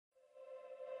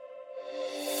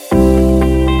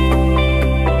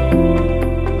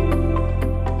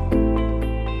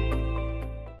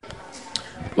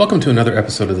Welcome to another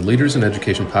episode of the Leaders in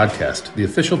Education podcast, the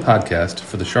official podcast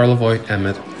for the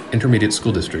Charlevoix-Emmett Intermediate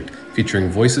School District,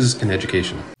 featuring voices in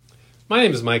education. My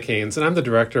name is Mike Haynes, and I'm the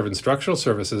Director of Instructional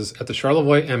Services at the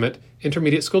Charlevoix-Emmett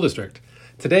Intermediate School District.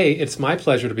 Today, it's my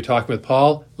pleasure to be talking with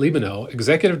Paul Liabenow,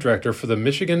 Executive Director for the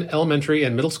Michigan Elementary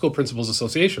and Middle School Principals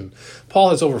Association.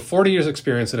 Paul has over 40 years'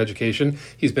 experience in education.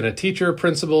 He's been a teacher,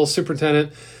 principal,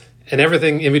 superintendent, and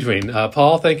everything in between.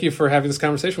 Paul, thank you for having this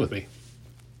conversation with me.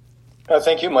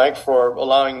 Thank you, Mike, for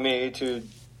allowing me to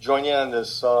join you on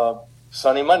this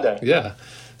sunny Monday. Yeah.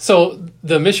 So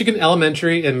the Michigan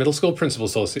Elementary and Middle School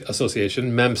Principals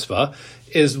Association, MEMSPA,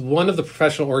 is one of the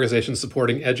professional organizations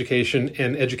supporting education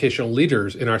and educational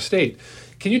leaders in our state.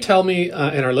 Can you tell me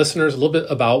and our listeners a little bit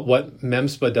about what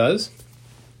MEMSPA does?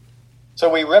 So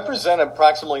we represent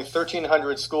approximately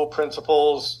 1,300 school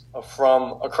principals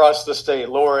from across the state,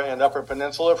 Lower and Upper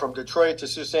Peninsula, from Detroit to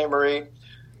Sault Ste. Marie,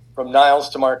 from Niles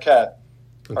to Marquette.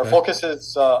 Okay. Our focus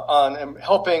is on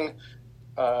helping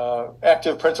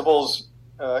active principals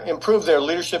improve their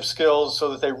leadership skills so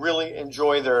that they really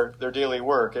enjoy their daily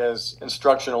work as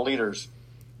instructional leaders.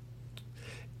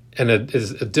 And it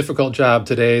is a difficult job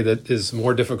today that is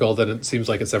more difficult than it seems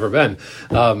like it's ever been.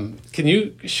 Can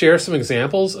you share some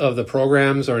examples of the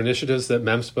programs or initiatives that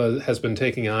MEMSPA has been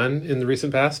taking on in the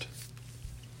recent past?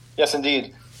 Yes,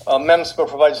 indeed. MEMSPA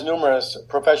provides numerous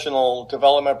professional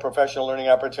development, professional learning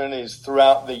opportunities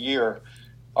throughout the year.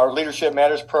 Our Leadership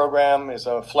Matters program is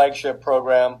a flagship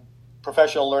program,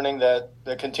 professional learning that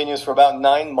continues for about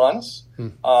 9 months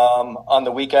on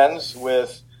the weekends,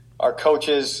 with our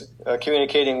coaches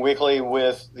communicating weekly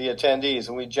with the attendees.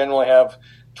 And we generally have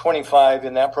 25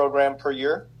 in that program per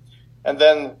year. And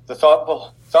then the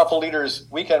Thoughtful Leaders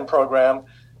Weekend program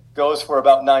goes for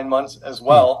about 9 months as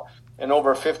well. And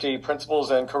over 50 principals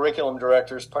and curriculum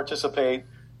directors participate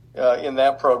in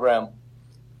that program.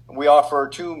 We offer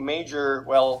two major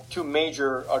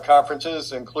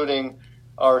conferences, including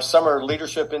our Summer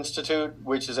Leadership Institute,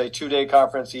 which is a 2-day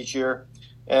conference each year,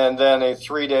 and then a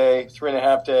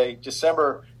 3.5-day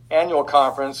December annual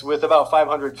conference with about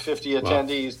 550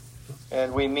 attendees. Wow.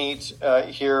 And we meet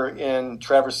here in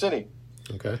Traverse City.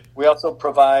 Okay. We also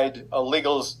provide a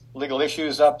legal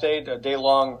issues update, a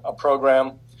day-long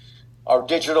program. Our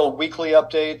digital weekly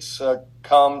updates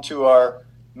come to our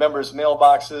members'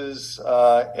 mailboxes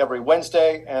every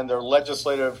Wednesday, and their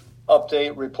legislative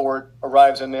update report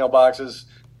arrives in mailboxes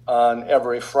on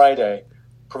every Friday,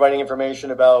 providing information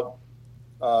about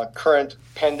current,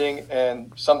 pending,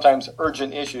 and sometimes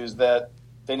urgent issues that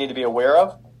they need to be aware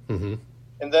of. Mm-hmm.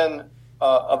 And then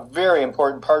a very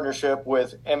important partnership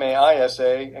with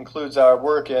MAISA includes our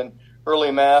work in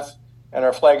early math and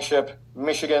our flagship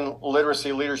Michigan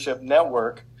Literacy Leadership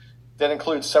Network that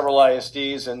includes several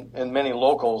ISDs and many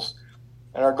locals.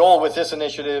 And our goal with this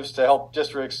initiative is to help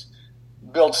districts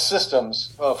build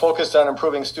systems focused on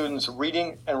improving students'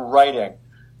 reading and writing.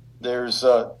 There's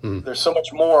so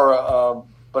much more,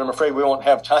 but I'm afraid we won't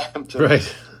have time to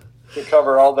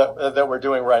cover all that we're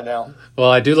doing right now.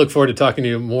 Well, I do look forward to talking to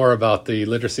you more about the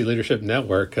Literacy Leadership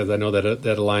Network, because I know that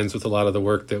aligns with a lot of the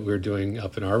work that we're doing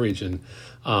up in our region.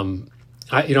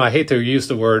 I hate to use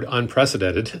the word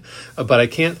unprecedented, but I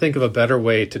can't think of a better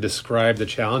way to describe the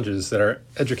challenges that our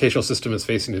educational system is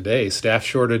facing today. Staff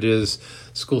shortages,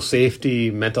 school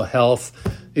safety, mental health.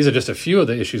 These are just a few of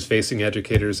the issues facing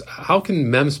educators. How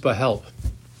can MEMSPA help?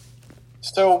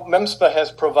 So MEMSPA has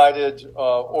provided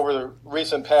over the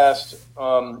recent past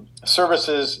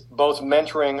services, both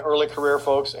mentoring early career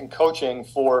folks and coaching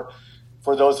for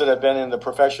those that have been in the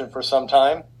profession for some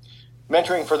time.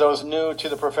 Mentoring for those new to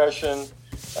the profession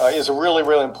is really,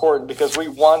 really important, because we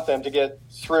want them to get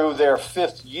through their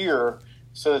 5th year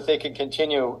so that they can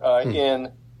continue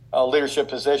in a leadership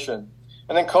position.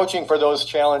 And then coaching for those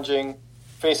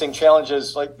facing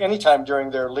challenges like anytime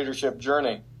during their leadership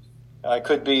journey. It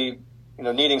could be,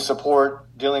 needing support,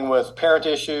 dealing with parent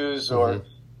issues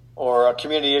or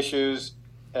community issues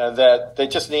that they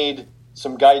just need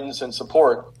some guidance and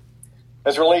support.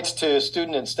 As it relates to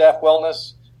student and staff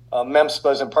wellness,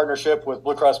 MEMSPA is in partnership with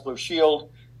Blue Cross Blue Shield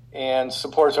and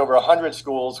supports over 100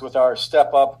 schools with our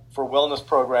Step Up for Wellness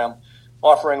program,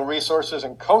 offering resources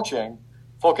and coaching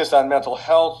focused on mental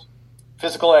health,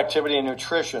 physical activity, and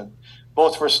nutrition,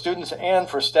 both for students and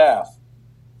for staff.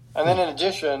 And then in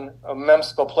addition,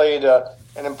 MEMSPA played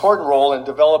an important role in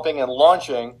developing and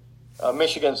launching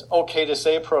Michigan's OK to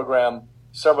Say program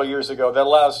several years ago that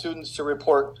allows students to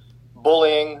report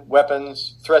bullying,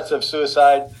 weapons, threats of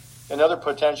suicide, and other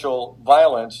potential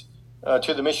violence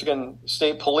to the Michigan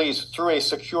State Police through a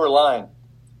secure line.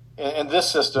 And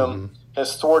this system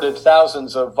has thwarted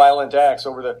thousands of violent acts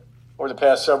over the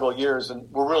past several years, and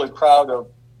we're really proud of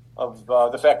of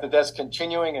the fact that that's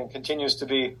continuing and continues to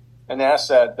be an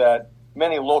asset that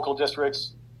many local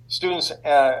districts, students,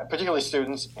 particularly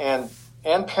students and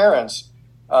parents,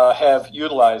 have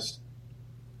utilized.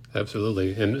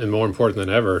 Absolutely, and more important than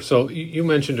ever. So you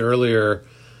mentioned earlier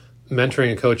mentoring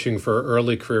and coaching for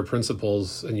early career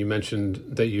principals, and you mentioned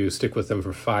that you stick with them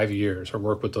for 5 years or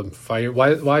work with them for 5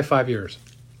 years. Why 5 years?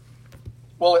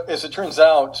 Well, as it turns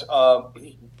out,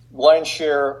 lion's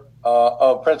share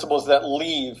of principals that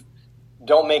leave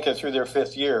don't make it through their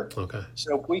 5th year. Okay.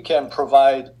 So if we can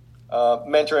provide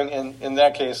mentoring, in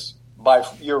that case, by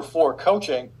year 4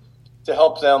 coaching, to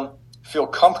help them feel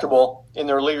comfortable in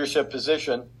their leadership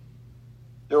position,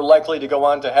 they're likely to go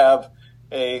on to have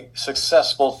a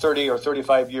successful 30 or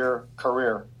 35-year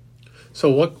career. So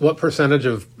what percentage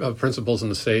of principals in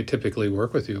the state typically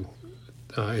work with you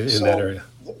in that area?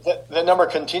 The number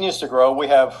continues to grow. We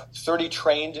have 30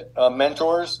 trained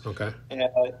mentors, okay,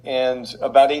 and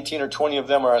about 18 or 20 of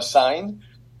them are assigned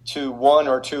to 1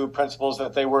 or 2 principals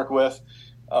that they work with.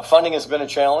 Funding has been a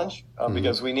challenge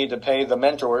because we need to pay the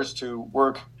mentors to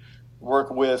work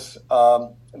with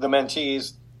the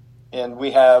mentees, and we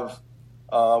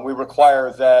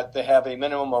require that they have a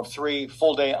minimum of 3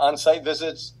 full-day on-site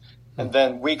visits and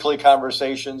then weekly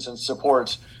conversations and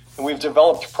supports. And we've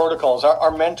developed protocols.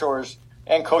 Our mentors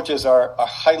and coaches are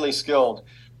highly skilled.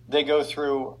 They go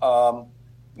through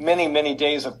many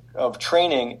days of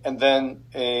training and then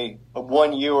a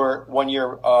one year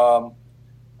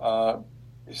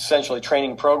essentially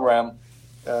training program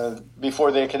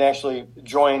before they can actually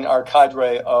join our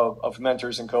cadre of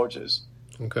mentors and coaches.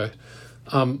 Okay.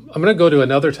 I'm going to go to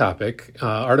another topic,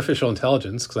 artificial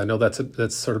intelligence, because I know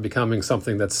that's sort of becoming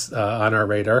something that's on our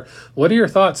radar. What are your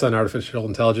thoughts on artificial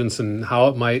intelligence and how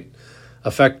it might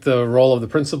affect the role of the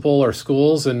principal or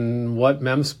schools, and what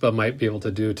MEMSPA might be able to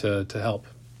do to help?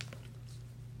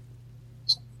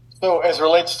 So as it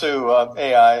relates to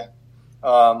AI,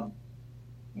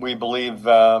 we believe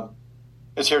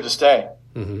it's here to stay,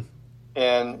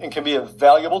 and it can be a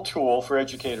valuable tool for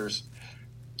educators.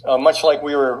 Much like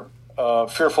we were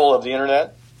fearful of the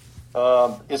internet,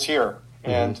 it's here,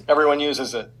 and everyone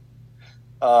uses it.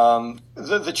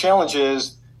 The challenge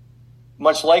is,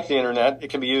 much like the internet,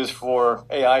 it can be used for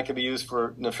AI, it can be used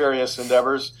for nefarious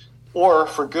endeavors or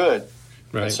for good.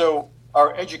 Right. And so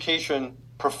our education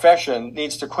profession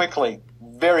needs to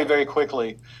very, very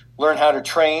quickly, learn how to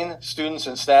train students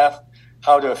and staff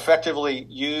how to effectively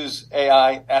use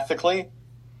AI ethically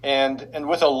and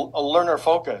with a learner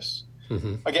focus.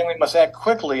 Again, we must act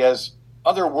quickly as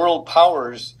other world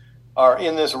powers are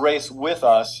in this race with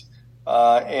us.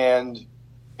 And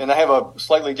I have a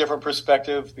slightly different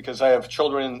perspective because I have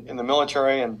children in the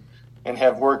military and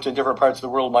have worked in different parts of the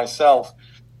world myself,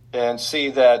 and see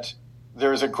that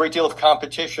there's a great deal of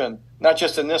competition, not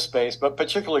just in this space, but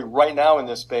particularly right now in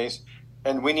this space.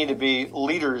 And we need to be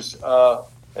leaders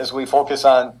as we focus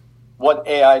on what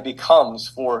AI becomes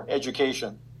for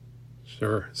education.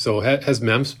 Sure. So has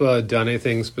MEMSPA done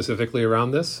anything specifically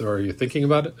around this, or are you thinking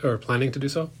about it or planning to do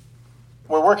so?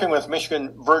 We're working with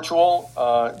Michigan Virtual,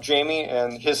 Jamie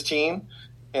and his team,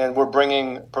 and we're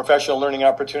bringing professional learning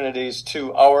opportunities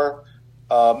to our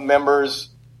members,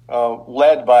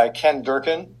 led by Ken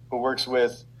Durkin, who works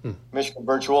with Michigan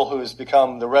Virtual, who has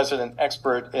become the resident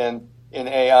expert in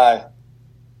AI.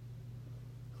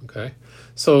 Okay.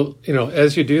 So,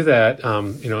 as you do that,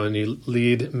 and you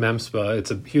lead MEMSPA,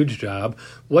 it's a huge job.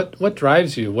 What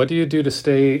drives you? What do you do to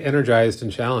stay energized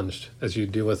and challenged as you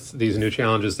deal with these new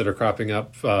challenges that are cropping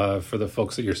up for the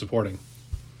folks that you're supporting?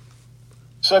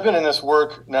 So I've been in this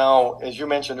work now, as you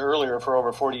mentioned earlier, for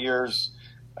over 40 years.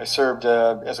 I served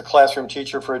as a classroom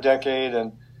teacher for a decade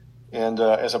and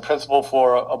as a principal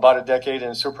for about a decade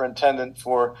and superintendent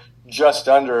for just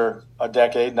under a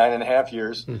decade, 9.5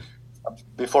 years.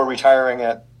 Before retiring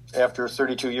after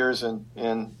 32 years in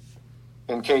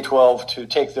K-12 to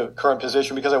take the current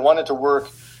position, because I wanted to work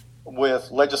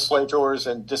with legislators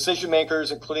and decision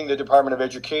makers, including the Department of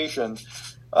Education,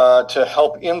 to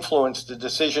help influence the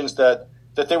decisions that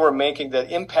they were making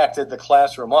that impacted the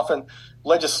classroom. Often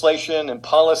legislation and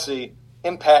policy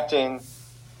impacting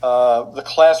the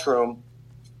classroom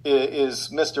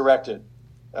is misdirected,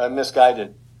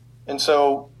 misguided. And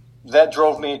so that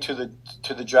drove me to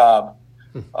the job.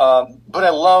 But I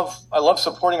love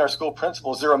supporting our school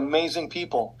principals. They're amazing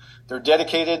people. They're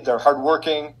dedicated, they're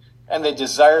hardworking, and they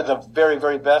desire the very,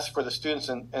 very best for the students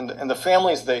and the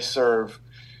families they serve.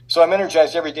 So I'm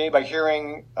energized every day by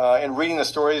hearing and reading the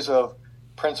stories of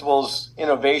principals'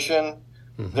 innovation,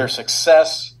 their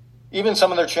success, even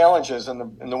some of their challenges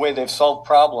and the way they've solved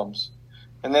problems.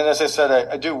 And then, as I said,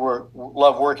 I do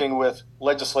love working with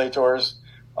legislators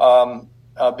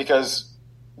because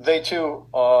they too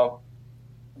have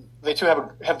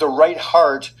the right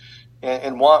heart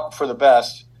and want for the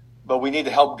best, but we need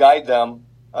to help guide them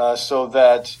so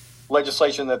that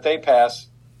legislation that they pass,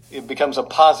 it becomes a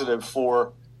positive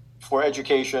for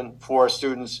education, for our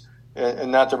students,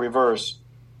 and not the reverse.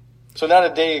 So not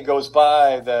a day goes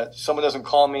by that someone doesn't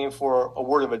call me for a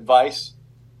word of advice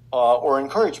or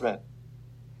encouragement.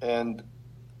 And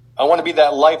I want to be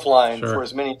that lifeline for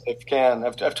as many as I can.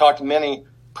 I've talked to many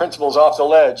principals off the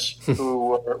ledge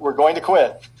who were going to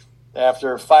quit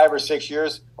after 5 or 6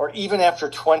 years, or even after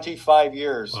 25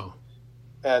 years. Wow.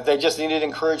 They just needed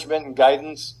encouragement and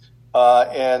guidance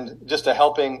and just a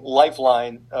helping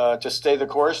lifeline to stay the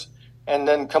course and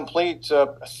then complete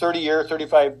a 30-year,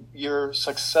 35-year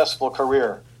successful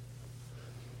career.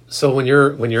 So when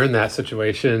you're in that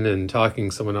situation and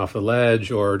talking someone off the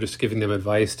ledge or just giving them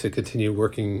advice to continue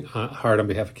working hard on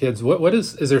behalf of kids,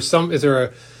 is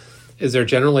there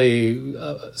generally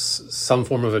some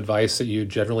form of advice that you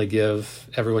generally give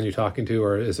everyone you're talking to,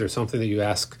 or is there something that you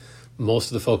ask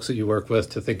most of the folks that you work with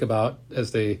to think about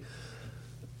as they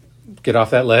get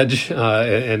off that ledge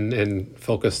and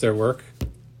focus their work?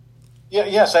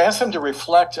 Yes, I ask them to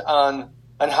reflect on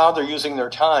how they're using their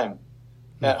time,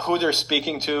 who they're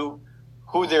speaking to,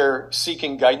 who they're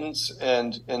seeking guidance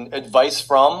and advice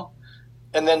from,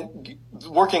 and then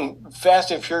working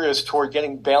fast and furious toward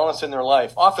getting balance in their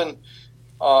life. Often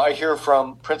I hear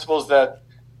from principals that,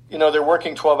 they're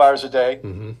working 12 hours a day.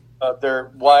 Mm-hmm.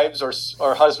 Their wives or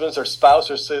husbands or spouse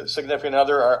or significant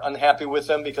other are unhappy with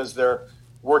them because they're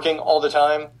working all the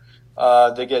time.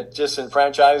 They get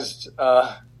disenfranchised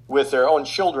with their own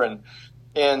children.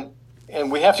 And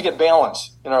we have to get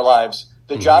balance in our lives.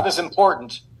 The job is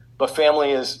important, but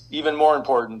family is even more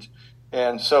important.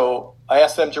 And so I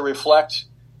ask them to reflect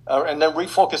and then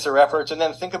refocus their efforts and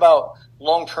then think about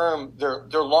long-term,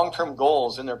 their long-term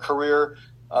goals in their career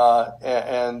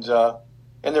and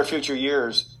in their future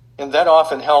years. And that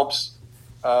often helps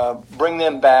bring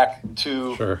them back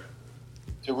to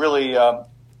really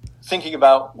thinking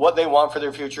about what they want for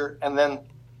their future, and then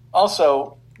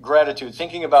also gratitude,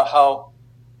 thinking about how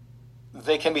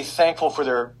they can be thankful for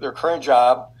their current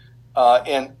job.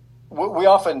 And we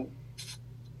often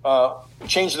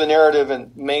change the narrative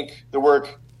and make the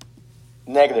work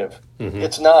negative. Mm-hmm.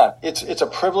 It's not. It's a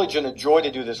privilege and a joy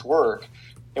to do this work,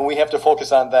 and we have to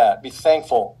focus on that, be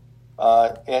thankful,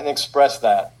 and express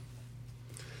that.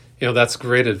 That's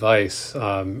great advice.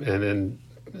 And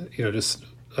just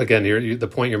again, the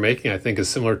point you're making, I think, is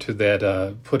similar to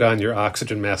that put on your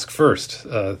oxygen mask first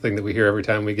thing that we hear every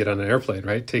time we get on an airplane,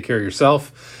 right? Take care of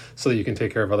yourself so that you can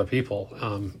take care of other people.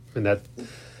 And that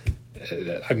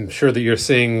I'm sure that you're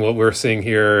seeing what we're seeing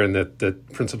here, and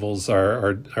that principals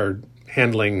are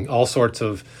handling all sorts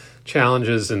of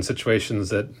challenges and situations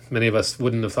that many of us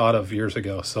wouldn't have thought of years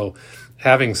ago. So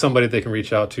having somebody they can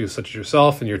reach out to, such as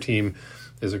yourself and your team,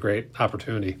 is a great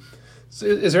opportunity. So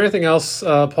is there anything else,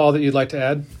 Paul, that you'd like to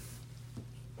add?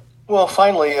 Well,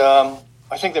 finally,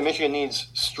 I think that Michigan needs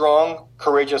strong,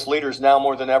 courageous leaders now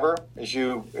more than ever, as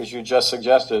you just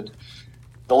suggested.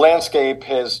 The landscape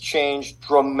has changed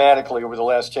dramatically over the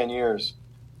last 10 years.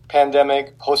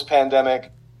 Pandemic,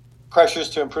 post-pandemic, pressures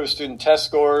to improve student test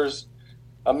scores,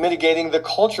 mitigating the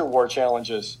culture war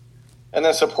challenges, and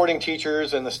then supporting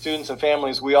teachers and the students and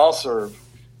families we all serve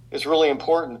is really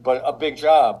important, but a big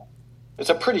job. It's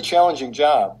a pretty challenging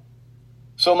job.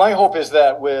 So my hope is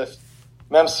that with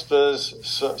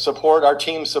MEMSPA's support, our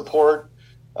team's support,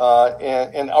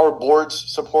 and our board's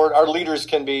support, our leaders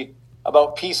can be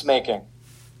about peacemaking,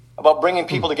 about bringing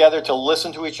people together to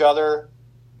listen to each other,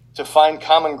 to find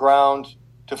common ground,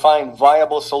 to find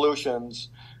viable solutions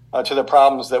to the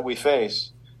problems that we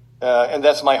face. And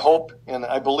that's my hope, and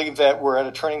I believe that we're at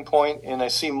a turning point, and I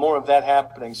see more of that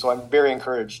happening, so I'm very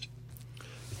encouraged.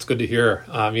 It's good to hear.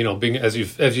 Being as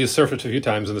you've surfaced a few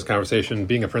times in this conversation,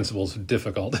 being a principal is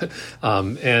difficult,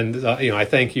 I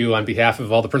thank you on behalf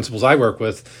of all the principals I work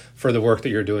with for the work that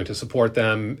you're doing to support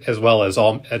them, as well as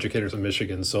all educators in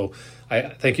Michigan. So I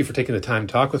thank you for taking the time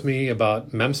to talk with me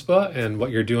about MEMSPA and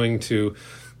what you're doing to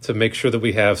make sure that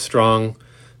we have strong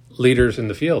leaders in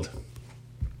the field.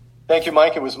 Thank you,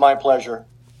 Mike. It was my pleasure.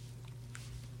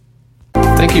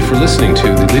 Thank you for listening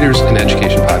to the Leaders in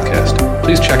Education podcast.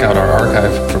 Please check out our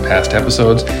archive for past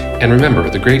episodes. And remember,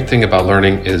 the great thing about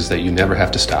learning is that you never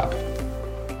have to stop.